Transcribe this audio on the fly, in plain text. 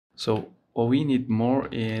So what we need more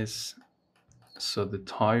is, so the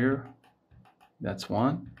tire, that's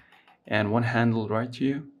one, and one handle right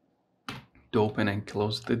here to open and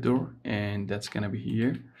close the door, and that's gonna be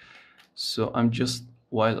here. So I'm just,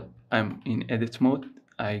 while I'm in edit mode,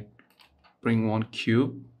 I bring one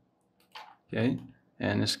cube, okay,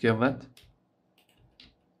 and scale that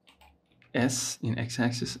S in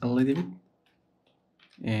x-axis a little bit,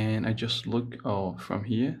 and I just look from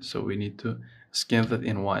here, so we need to scale that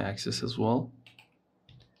in y-axis as well,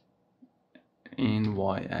 in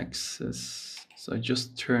y-axis. So I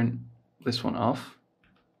just turn this one off,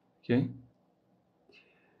 okay,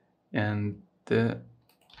 and the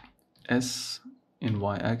S in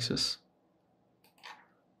y-axis,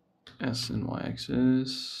 S in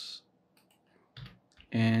y-axis,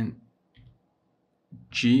 and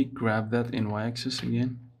G, grab that in y-axis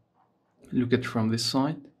again, look at from this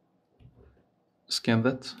side, scan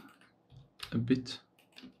that a bit.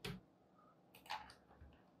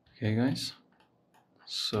 Okay guys,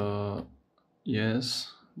 so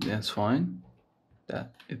yes, that's fine,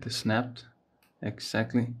 that it is snapped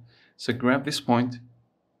exactly. So grab this point,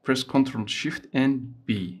 press Ctrl Shift and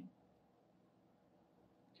B.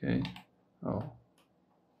 Okay, or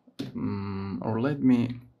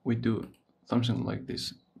we do something like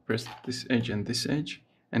this, press this edge and this edge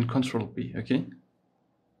and Ctrl B, okay,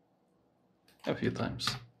 a few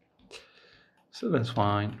times. So that's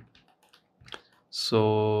fine.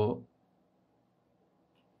 So,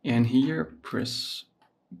 and here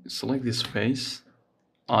select this face,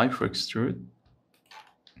 I for extrude,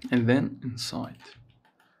 and then inside,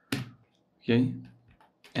 okay,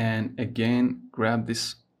 and again grab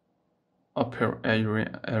this upper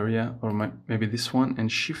area, or maybe this one, and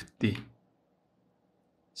Shift D,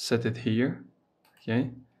 set it here,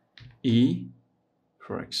 okay, E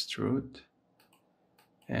for extrude,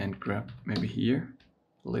 and grab maybe here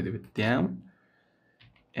a little bit down,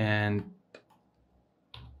 and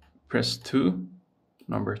press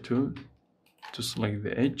number 2 to select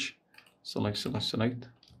the edge, select,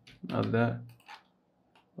 not that,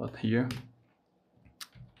 but here,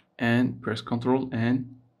 and press Ctrl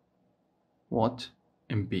and what,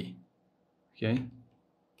 and B, okay,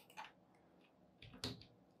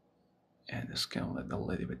 and scale it a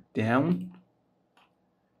little bit down,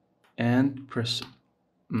 and press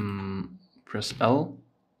L,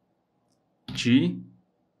 G,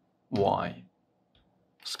 Y,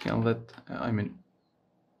 scale that,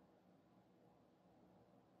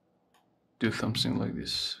 do something like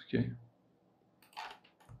this, okay.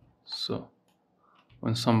 So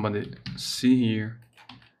when somebody see here,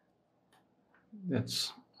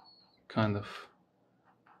 that's kind of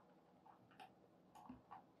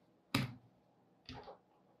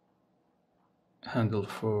handle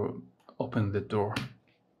for open the door.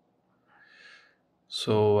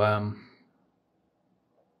 So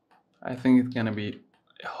I think it's gonna be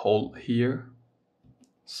a hole here,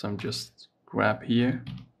 so I'm just grab here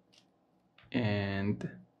and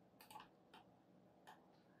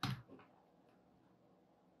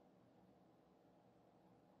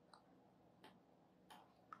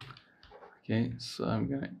okay, so I'm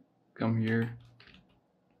gonna come here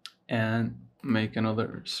and make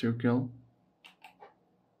another circle,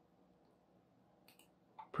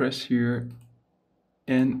 press here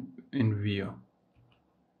and in view,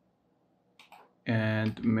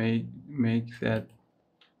 and make that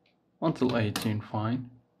until 18, fine,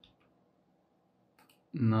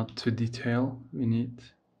 not too detail we need.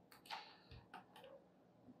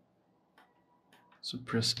 So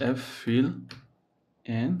press F, fill,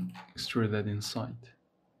 and extrude that inside,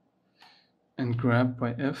 and grab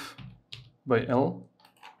by L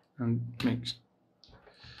and make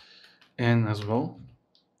N as well,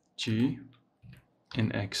 G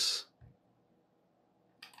and X,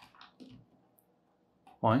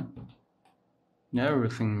 fine. Now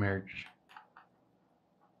everything merged.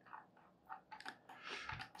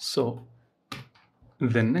 So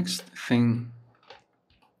the next thing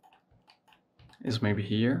is maybe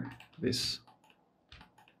here, this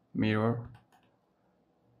mirror.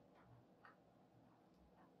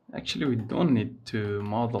 Actually, we don't need to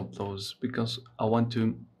model those because I want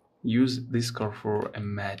to use this color for a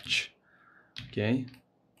match, okay,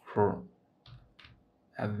 for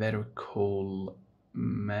a very cool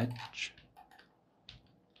match.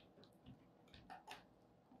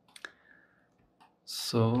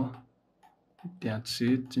 So that's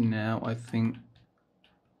it. Now I think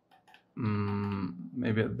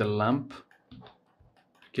maybe the lamp,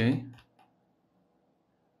 okay,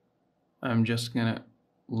 I'm just gonna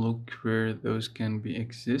look where those can be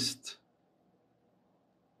exist.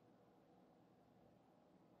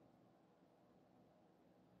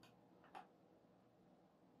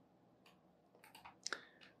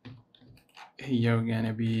 here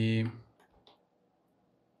gonna be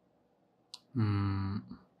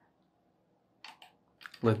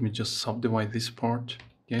let me just subdivide this part,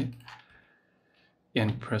 okay,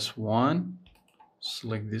 and press 1,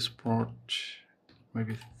 select this part,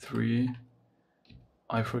 maybe 3,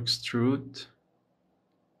 I for extrude,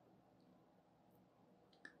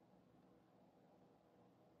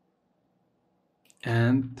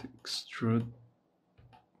 and extrude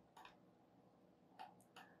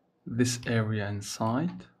this area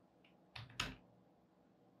inside,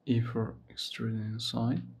 E for extrude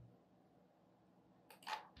inside,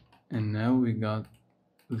 and now we got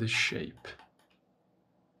the shape.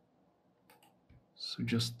 So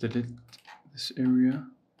just delete this area,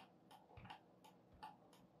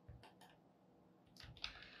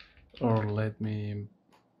 or let me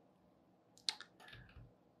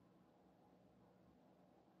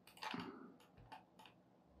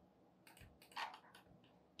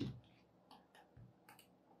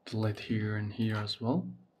delete here and here as well.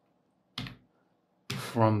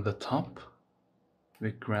 From the top,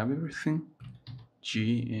 we grab everything,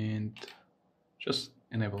 G, and just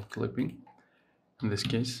enable clipping in this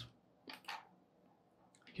case.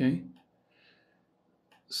 Okay,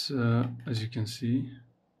 so as you can see,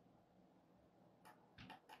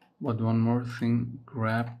 but one more thing,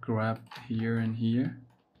 grab here and here,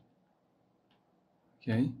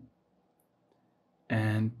 okay,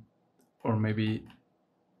 and or maybe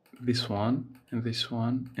this one and this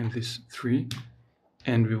one and this 3,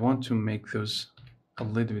 and we want to make those a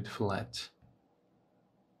little bit flat,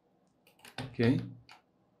 okay,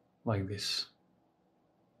 like this,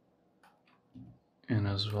 and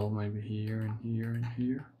as well maybe here and here and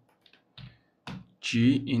here,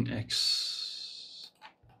 G in X,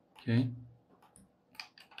 okay,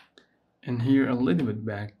 and here a little bit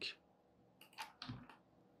back,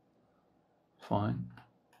 fine,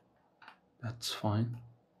 that's fine.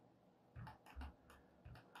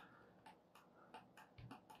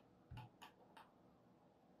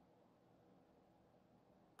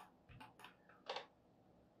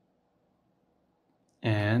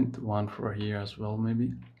 And one for here as well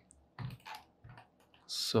maybe.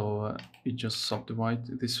 So we just subdivide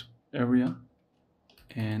this area,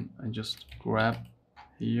 and I just grab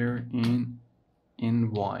here in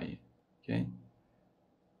Y, okay,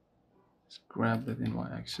 just grab that in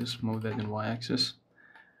y-axis, move that in y-axis,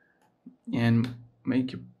 and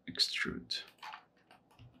make it extrude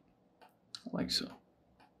like so.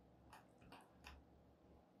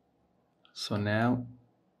 So now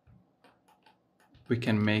we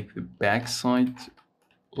can make the backside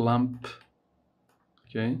lamp,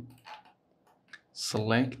 okay,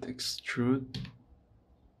 select extrude,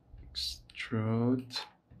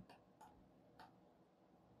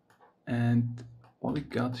 and what we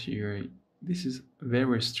got here, this is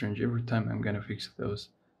very strange, every time I'm gonna fix those.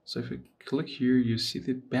 So if you click here, you see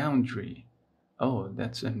the boundary. Oh,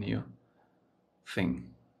 that's a new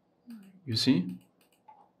thing, you see?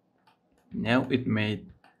 Now it made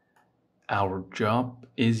our job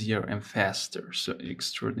easier and faster. So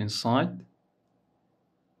extrude inside,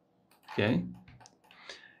 okay,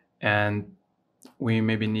 and we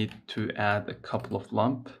maybe need to add a couple of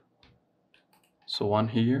lump. So one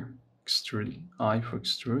here, extrude, I for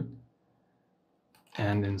extrude,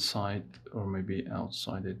 and inside or maybe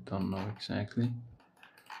outside, I don't know exactly.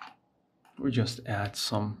 We just add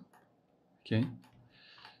some, okay.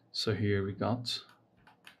 So here we got,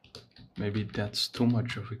 maybe that's too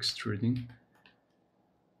much of extruding.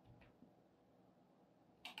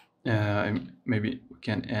 Maybe we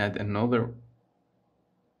can add another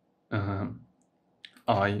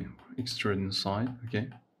I extrude inside, okay,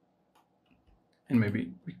 and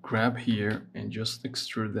maybe we grab here and just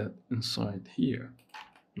extrude that inside here,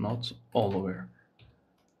 not all over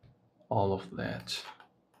all of that.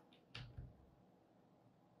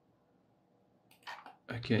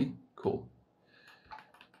 Okay, cool.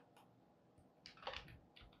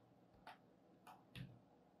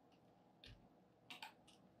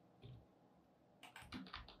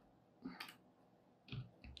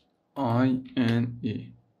 I and E,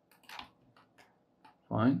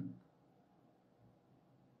 fine.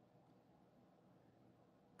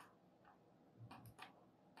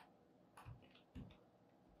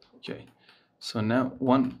 Okay, so now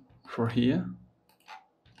one for here,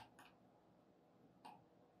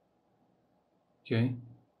 okay,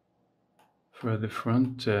 for the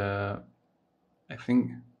front, I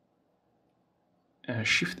think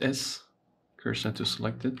Shift S, cursor to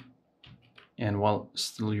select it, and while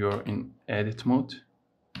still you're in edit mode,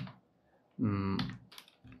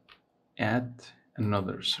 add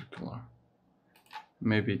another circular,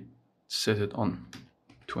 maybe set it on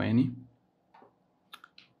 20,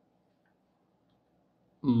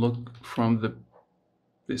 look from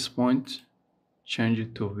this point, change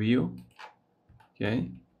it to view.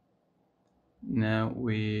 Okay, now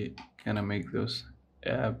we gonna make those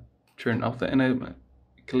turn off the enable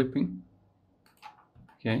clipping.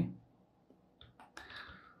 Okay,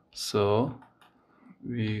 so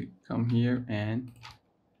we come here and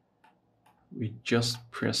we just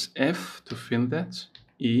press F to fill that,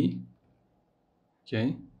 E,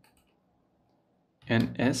 okay,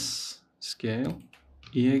 and S, scale,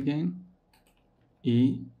 E again,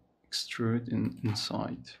 E, extrude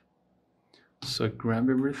inside. So grab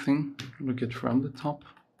everything, look at from the top,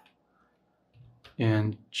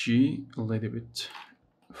 and G a little bit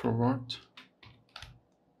forward,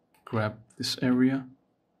 grab this area,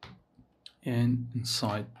 and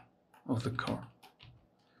inside of the car.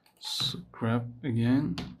 So grab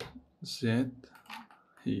again, Z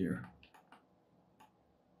here.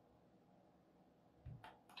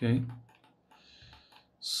 Okay,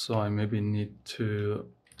 so I maybe need to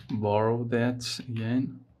borrow that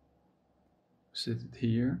again, set it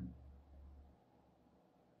here.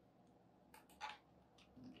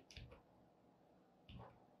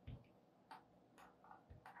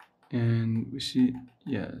 And we see,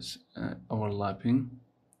 yes, overlapping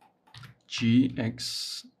G,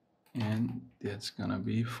 X, and that's gonna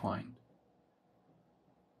be fine.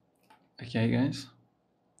 Okay, guys.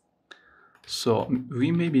 So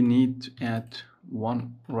we maybe need to add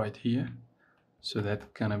one right here. So that's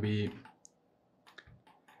gonna be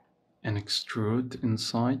an extrude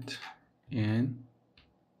inside and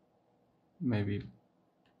maybe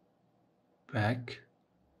back.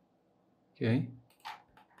 Okay.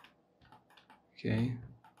 Okay.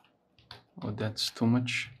 Oh, that's too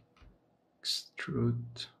much.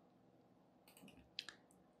 Extrude.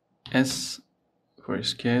 S for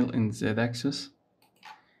scale in Z axis.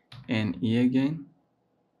 And E again.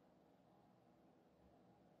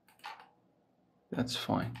 That's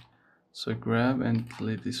fine. So grab and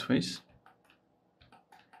delete this face.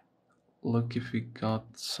 Look if we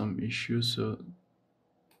got some issues. So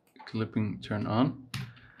clipping turn on.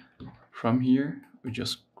 From here, we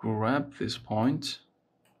just grab this point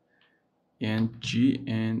and G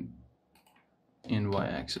and in Y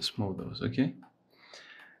axis, move those. Okay.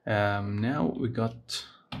 Now we got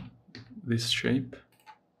this shape.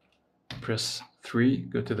 Press 3,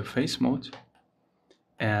 go to the face mode,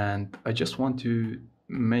 and I just want to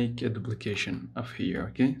make a duplication of here.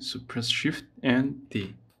 Okay, so press Shift and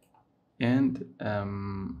D and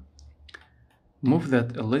move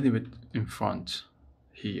that a little bit in front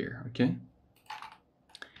here. Okay,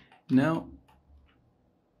 now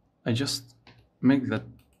I just make that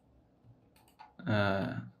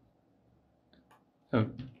a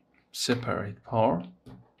separate part.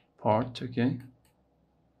 Okay,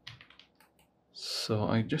 so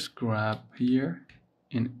I just grab here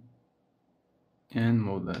and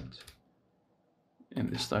move that in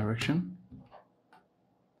this direction.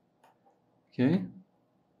 Okay,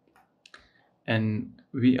 and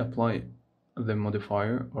we apply the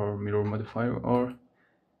modifier or mirror modifier, or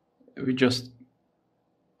we just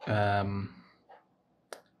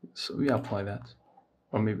so we apply that,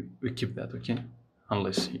 or maybe we keep that. Okay,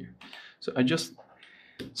 unless here. So I just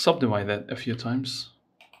subdivide that a few times.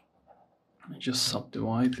 I just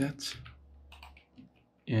subdivide that,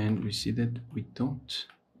 and we see that we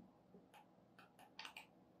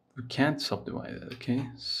can't subdivide it. Okay,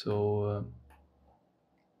 so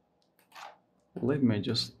let me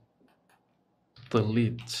just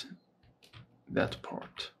delete that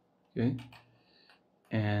part. Okay,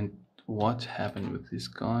 and what happened with these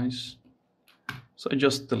guys? So I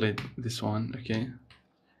just delete this one. Okay,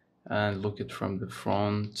 and look it from the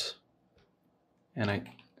front, and I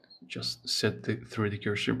just set the 3D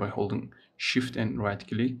cursor by holding Shift and right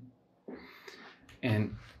click,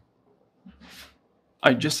 and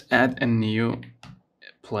I just add a new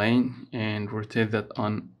plane and rotate that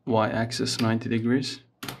on Y axis 90 degrees,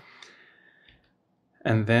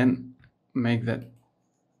 and then make that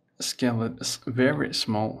scale it very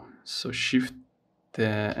small. So Shift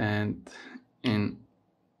and in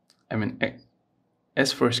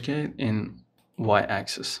S for scale in Y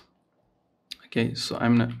axis. Okay, so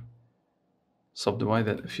I'm gonna subdivide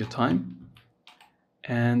that a few times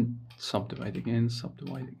and subdivide again,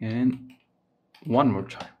 one more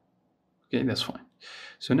time. Okay, that's fine.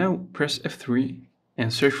 So now press F3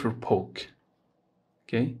 and search for poke.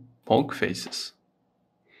 Okay, poke faces.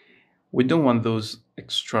 We don't want those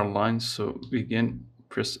extra lines, so we again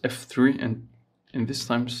press F3 and this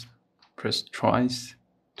time press twice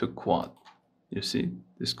to quad. You see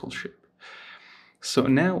this cool shape. So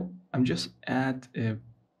now I'm just add a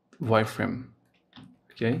wireframe.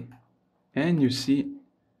 Okay, and you see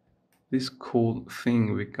this cool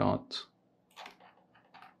thing we got.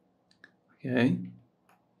 Okay,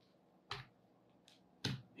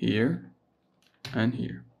 here and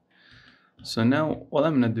here. So now what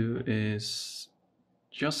I'm gonna do is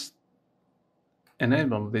just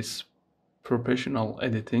enable this professional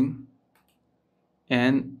editing,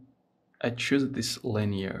 and I choose this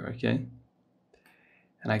linear, okay,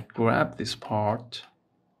 and I grab this part,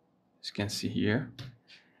 as you can see here,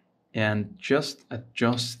 and just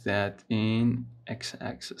adjust that in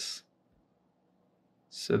x-axis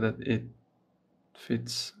so that it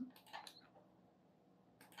fits.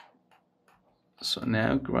 So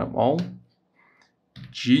now grab all,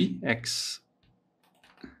 GX,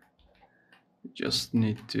 just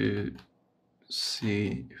need to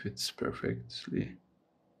see if it's perfectly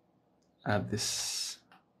at this,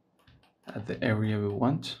 at the area we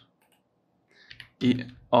want.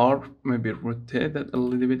 R, maybe rotate that a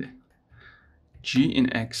little bit. G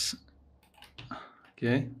in X,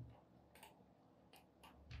 okay,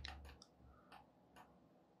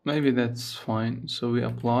 maybe that's fine. So we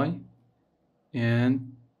apply,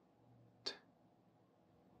 and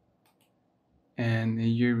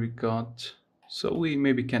here we got, so we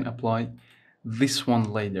maybe can apply this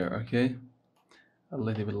one later, okay, a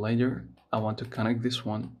little bit later. I want to connect this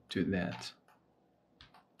one to that.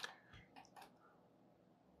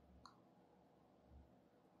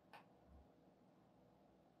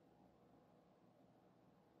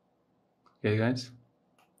 Okay guys,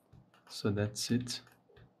 so that's it.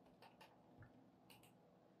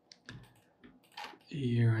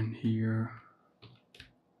 Here and here,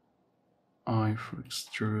 I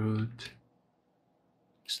extrude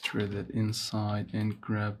that inside and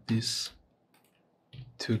grab these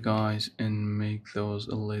two guys and make those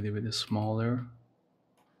a little bit smaller.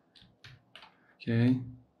 Okay,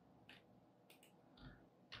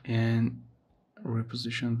 and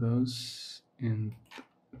reposition those in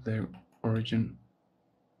their origin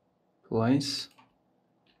place,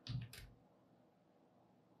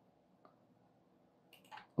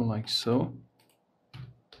 like so.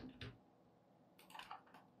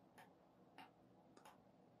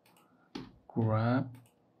 Grab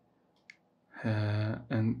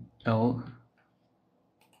and L,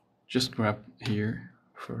 just grab here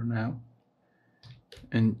for now,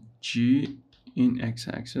 and G in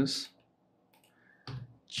x-axis,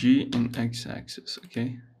 G in x-axis,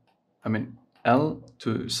 okay, I mean L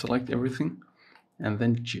to select everything, and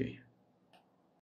then G.